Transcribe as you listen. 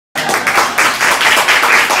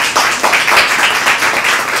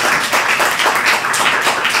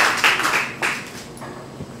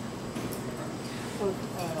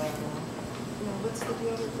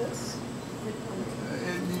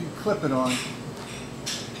clip it on.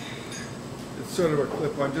 It's sort of a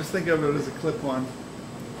clip-on. Just think of it as a clip-on.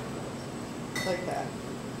 Like that.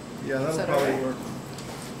 Yeah, that'll that probably right? work.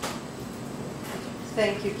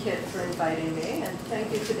 Thank you, Kit, for inviting me, and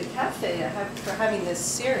thank you to the cafe for having this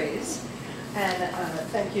series. And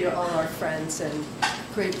thank you to all our friends, and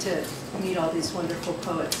great to meet all these wonderful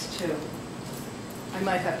poets, too. I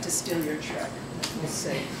might have to steal your trick. We'll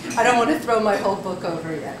see. I don't want to throw my whole book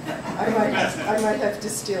over yet, but I might have to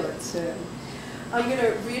steal it soon. I'm going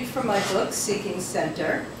to read from my book, Seeking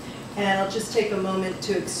Center, and I'll just take a moment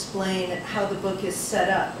to explain how the book is set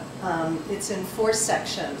up. It's in 4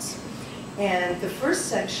 sections. And the first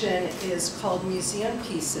section is called Museum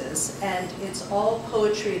Pieces, and it's all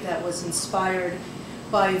poetry that was inspired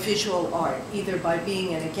by visual art, either by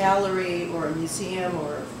being in a gallery or a museum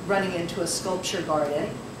or running into a sculpture garden.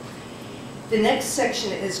 The next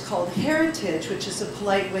section is called Heritage, which is a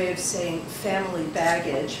polite way of saying family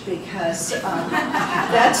baggage, because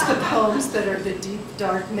that's the poems that are the deep,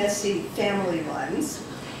 dark, messy family ones.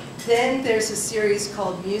 Then there's a series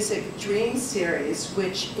called Music Dream Series,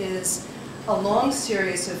 which is a long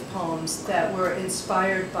series of poems that were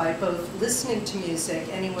inspired by both listening to music,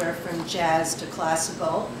 anywhere from jazz to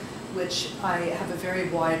classical, which I have a very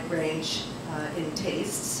wide range in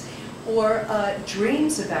tastes, or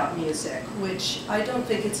dreams about music, which I don't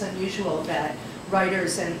think it's unusual that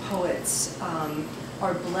writers and poets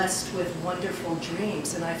are blessed with wonderful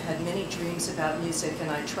dreams. And I've had many dreams about music, and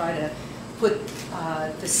I try to put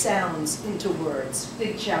the sounds into words.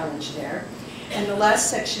 Big challenge there. And the last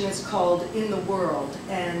section is called In the World,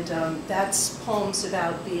 and that's poems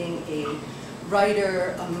about being a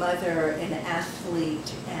writer, a mother, an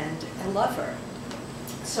athlete, and a lover.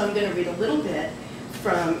 So I'm going to read a little bit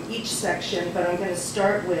from each section, but I'm going to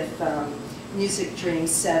start with Music Dream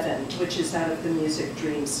 7, which is out of the Music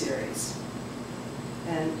Dream series.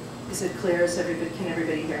 And is it clear? Can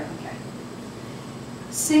everybody hear? Okay.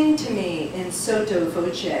 Sing to me in sotto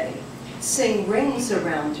voce. Sing rings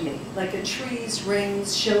around me, like a tree's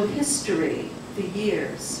rings show history, the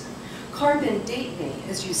years. Carbon date me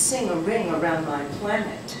as you sing a ring around my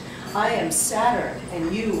planet. I am Saturn,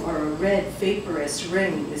 and you are a red vaporous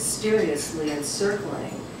ring mysteriously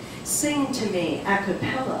encircling. Sing to me a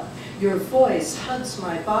cappella. Your voice hugs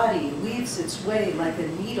my body, weaves its way like a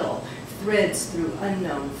needle, threads through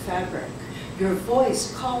unknown fabric. Your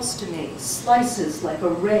voice calls to me, slices like a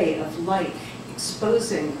ray of light,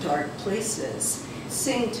 exposing dark places.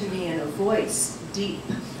 Sing to me in a voice deep.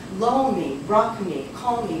 Lull me, rock me,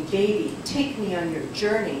 call me baby. Take me on your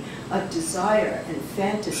journey of desire and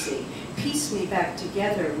fantasy. Piece me back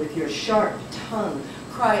together with your sharp tongue.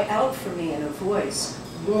 Cry out for me in a voice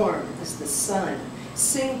warm as the sun.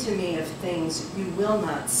 Sing to me of things you will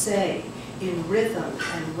not say, in rhythm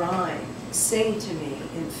and rhyme. Sing to me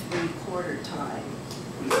in 3/4 time.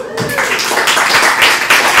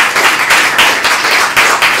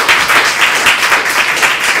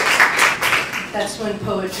 That's when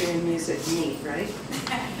poetry and music meet, right?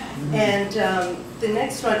 And the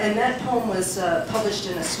next one, and that poem was published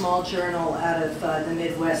in a small journal out of the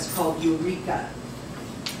Midwest called Eureka.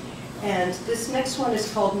 And this next one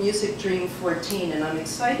is called Music Dream 14, and I'm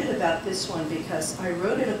excited about this one because I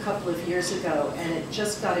wrote it a couple of years ago, and it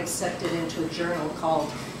just got accepted into a journal called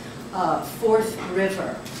Fourth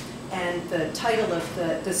River. And the title of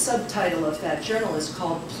the subtitle of that journal is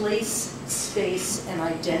called Place, Space, and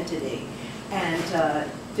Identity. And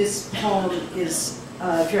this poem is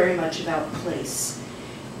very much about place.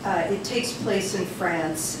 It takes place in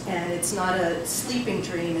France, and it's not a sleeping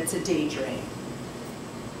dream, it's a daydream.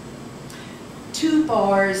 2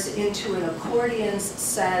 bars into an accordion's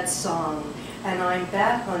sad song, and I'm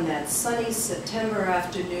back on that sunny September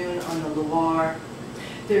afternoon on the Loire.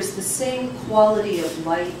 There's the same quality of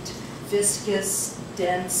light, viscous,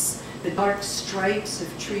 dense, the dark stripes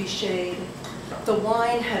of tree shade. The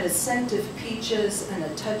wine had a scent of peaches and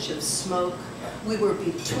a touch of smoke. We were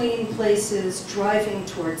between places, driving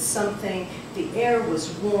towards something. The air was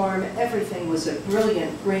warm, everything was a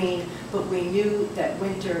brilliant green, but we knew that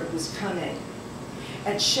winter was coming.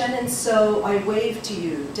 At Chenonceau, I waved to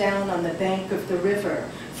you down on the bank of the river,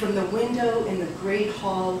 from the window in the great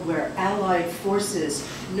hall where Allied forces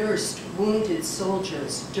nursed wounded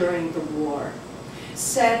soldiers during the war.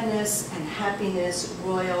 Sadness and happiness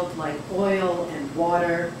roiled like oil and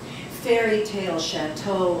water, fairy tale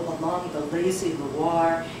chateau along the lazy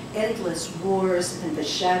Loire, endless wars and the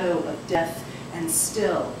shadow of death, and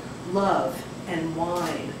still love and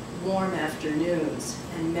wine, warm afternoons,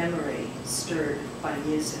 and memory stirred by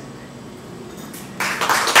music.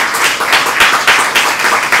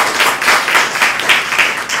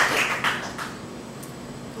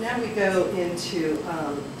 now we go into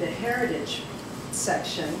the heritage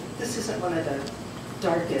section. This isn't one of the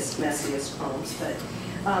darkest, messiest poems,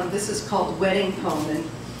 but this is called Wedding Poem, and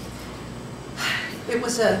it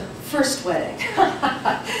was a first wedding.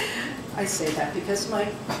 I say that because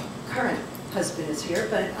my current husband is here,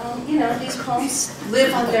 but you know, these poems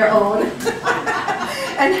live on their own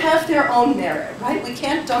and have their own merit, right? We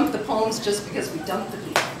can't dump the poems just because we dump the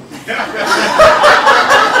people.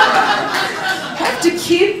 Have to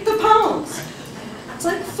keep the poems. It's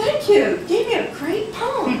like, thank you, you gave me a great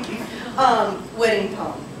poem. Wedding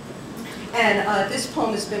poem. And this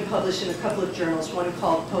poem has been published in a couple of journals, one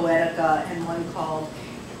called Poetica and one called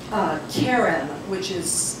Kerem, which is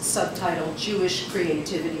subtitled Jewish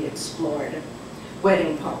Creativity Explored.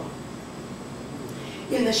 Wedding poem.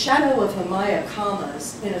 In the shadow of the Maya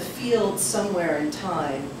commas, in a field somewhere in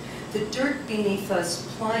time, the dirt beneath us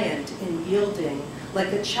pliant and yielding,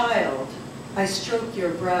 like a child, I stroke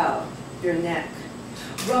your brow, your neck.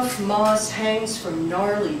 Rough moss hangs from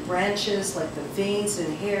gnarly branches like the veins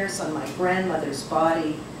and hairs on my grandmother's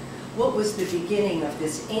body. What was the beginning of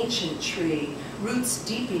this ancient tree, roots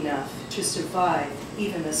deep enough to survive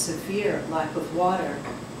even a severe lack of water?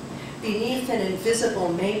 Beneath an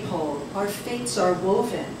invisible maypole, our fates are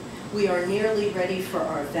woven. We are nearly ready for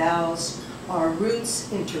our vows. Our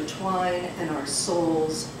roots intertwine and our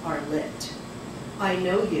souls are lit. I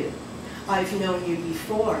know you. I've known you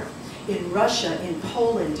before. In Russia, in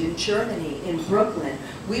Poland, in Germany, in Brooklyn,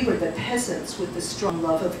 we were the peasants with the strong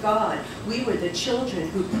love of God. We were the children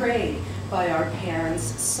who prayed by our parents'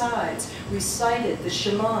 sides, recited the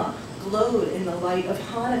Shema, glowed in the light of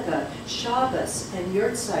Hanukkah, Shabbos, and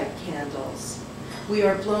Yahrzeit candles. We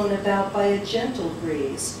are blown about by a gentle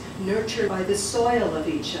breeze, nurtured by the soil of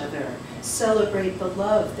each other, celebrate the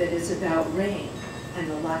love that is about rain and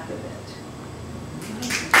the lack of it.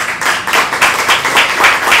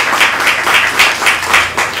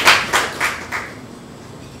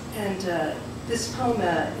 And this poem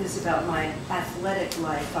is about my athletic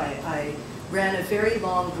life. I ran a very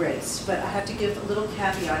long race, but I have to give a little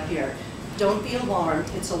caveat here. Don't be alarmed,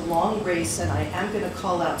 it's a long race and I am going to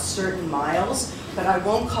call out certain miles, but I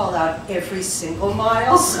won't call out every single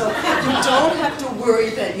mile, so you don't have to worry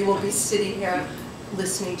that you will be sitting here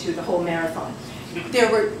listening to the whole marathon.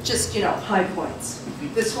 There were just, you know, high points.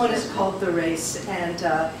 This one is called The Race,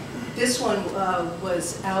 and this one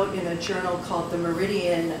was out in a journal called the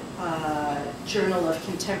Meridian Journal of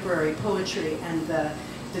Contemporary Poetry, and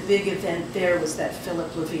the big event there was that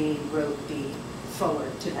Philip Levine wrote the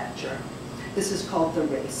foreword to that journal. This is called The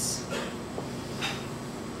Race.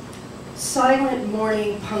 Silent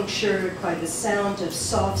morning punctured by the sound of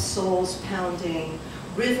soft soles pounding,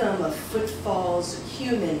 rhythm of footfalls,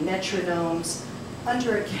 human metronomes.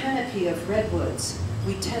 Under a canopy of redwoods,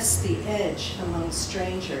 we test the edge among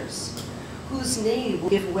strangers. Whose knee will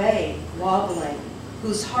give way, wobbling,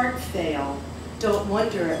 whose heart fail. Don't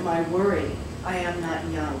wonder at my worry, I am not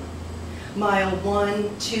young. Mile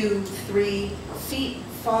 1, 2, 3, feet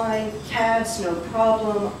fine, calves no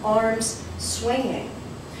problem, arms swinging.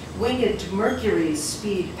 Winged Mercury's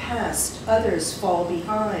speed past, others fall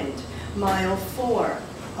behind. Mile 4,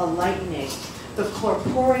 a lightning. The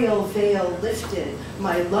corporeal veil lifted,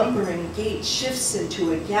 my lumbering gait shifts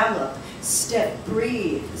into a gallop. Step,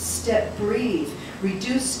 breathe,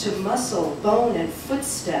 reduced to muscle, bone, and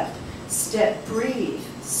footstep. Step, breathe,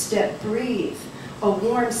 A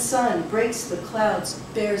warm sun breaks the clouds,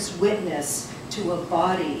 bears witness to a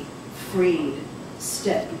body freed.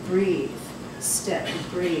 Step, breathe.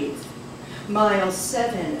 Mile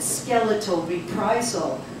 7, skeletal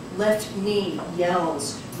reprisal. Left knee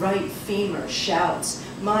yells, right femur shouts.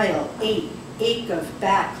 Mile 8, ache of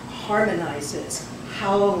back harmonizes,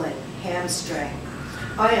 howling hamstring.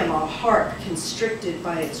 I am a harp constricted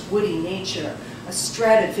by its woody nature, a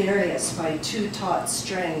Stradivarius by two taut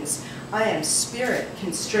strings. I am spirit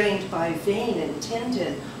constrained by vein and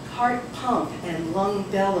tendon, heart pump and lung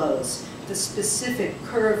bellows, the specific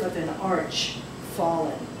curve of an arch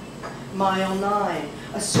fallen. Mile 9,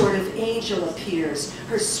 a sort of angel appears.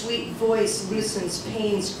 Her sweet voice loosens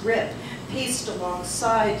pain's grip. Paced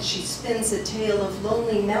alongside, she spins a tale of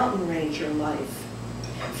lonely mountain ranger life.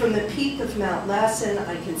 From the peak of Mount Lassen,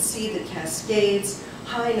 I can see the Cascades,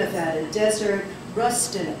 high Nevada desert,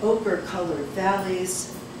 rust and ochre-colored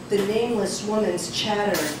valleys. The nameless woman's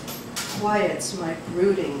chatter quiets my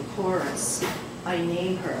brooding chorus. I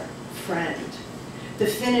name her friend. The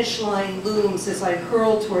finish line looms as I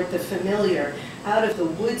hurl toward the familiar, out of the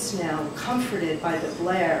woods now, comforted by the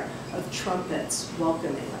blare of trumpets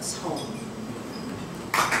welcoming us home.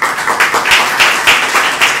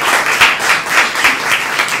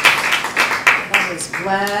 That was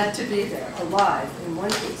glad to be there, alive, in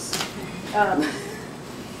one piece.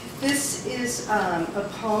 This is a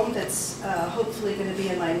poem that's hopefully going to be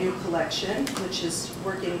in my new collection, which is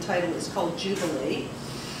working title is called Jubilee.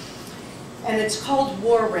 And it's called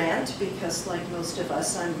War Rant because, like most of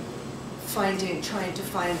us, I'm trying to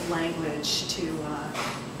find language to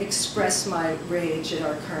express my rage at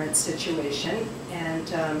our current situation. And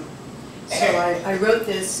so I wrote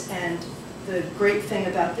this, and the great thing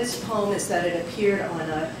about this poem is that it appeared on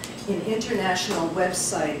an international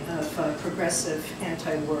website of progressive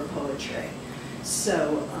anti-war poetry.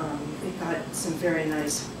 So it got some very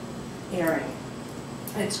nice airing.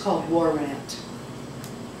 It's called War Rant.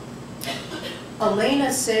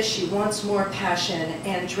 Elena says she wants more passion.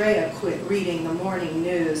 Andrea quit reading the morning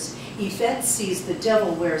news. Yvette sees the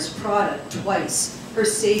devil wears Prada twice. Her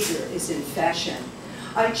savior is in fashion.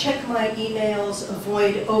 I check my emails,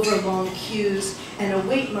 avoid overlong queues, and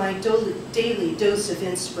await my daily dose of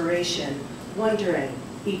inspiration, wondering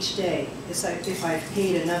each day if I've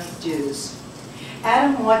paid enough dues.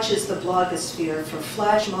 Adam watches the blogosphere for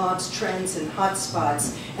flash mobs, trends, and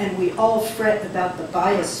hotspots, and we all fret about the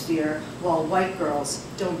biosphere while white girls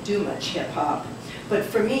don't do much hip-hop. But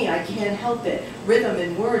for me, I can't help it. Rhythm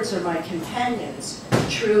and words are my companions,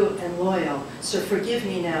 true and loyal. So forgive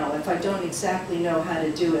me now if I don't exactly know how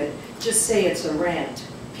to do it. Just say it's a rant,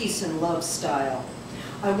 peace and love style.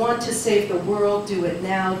 I want to save the world, do it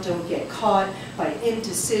now, don't get caught by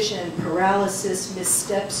indecision, paralysis,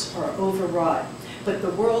 missteps, or overwrought. But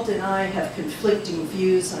the world and I have conflicting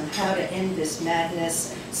views on how to end this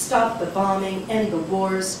madness, stop the bombing, end the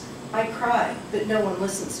wars. I cry, but no one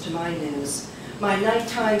listens to my news. My night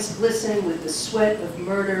times glisten with the sweat of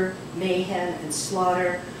murder, mayhem, and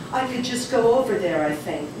slaughter. I could just go over there, I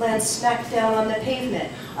think, land smack down on the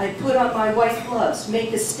pavement. I'd put on my white gloves,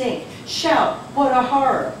 make a stink, shout, what a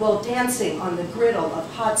horror, while dancing on the griddle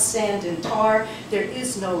of hot sand and tar. There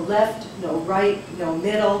is no left, no right, no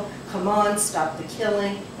middle. Come on, stop the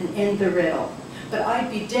killing and end the riddle. But I'd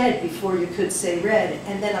be dead before you could say red,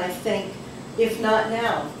 and then I think, if not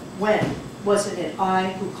now, when? Wasn't it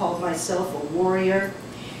I who called myself a warrior?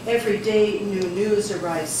 Every day new news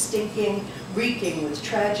arrives stinking, reeking with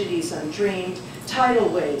tragedies undreamed, tidal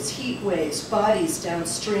waves, heat waves, bodies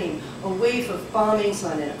downstream, a wave of bombings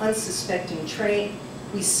on an unsuspecting train.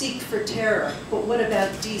 We seek for terror, but what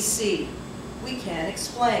about DC? We can't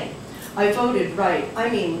explain. I voted right, I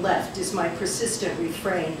mean left, is my persistent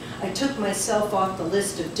refrain. I took myself off the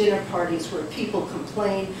list of dinner parties where people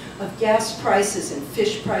complain of gas prices and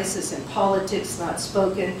fish prices and politics not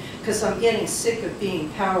spoken, because I'm getting sick of being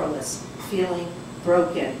powerless, feeling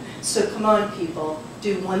broken. So come on, people,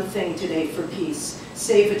 do one thing today for peace.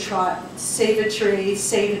 Save a tree,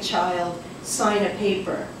 save a child, sign a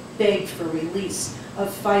paper, beg for release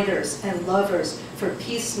of fighters and lovers, for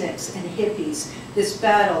peaceniks and hippies. This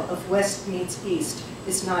battle of West meets East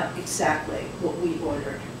is not exactly what we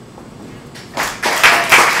ordered.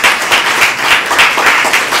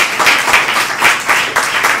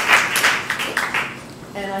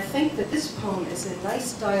 And I think that this poem is a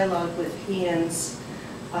nice dialogue with Ian's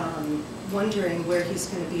wondering where he's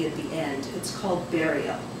going to be at the end. It's called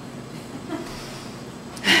Burial.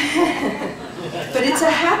 But it's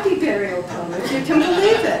a happy burial poem, if you can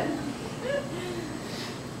believe it.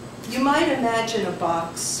 You might imagine a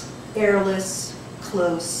box, airless,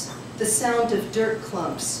 close, the sound of dirt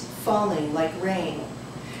clumps falling like rain.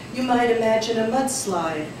 You might imagine a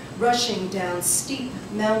mudslide rushing down steep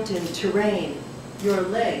mountain terrain, your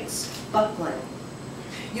legs buckling.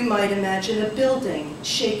 You might imagine a building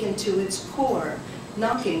shaken to its core,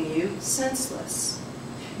 knocking you senseless.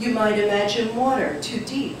 You might imagine water too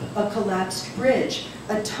deep, a collapsed bridge,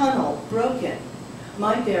 a tunnel broken.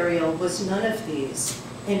 My burial was none of these.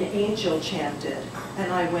 An angel chanted,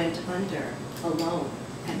 and I went under, alone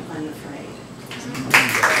and unafraid.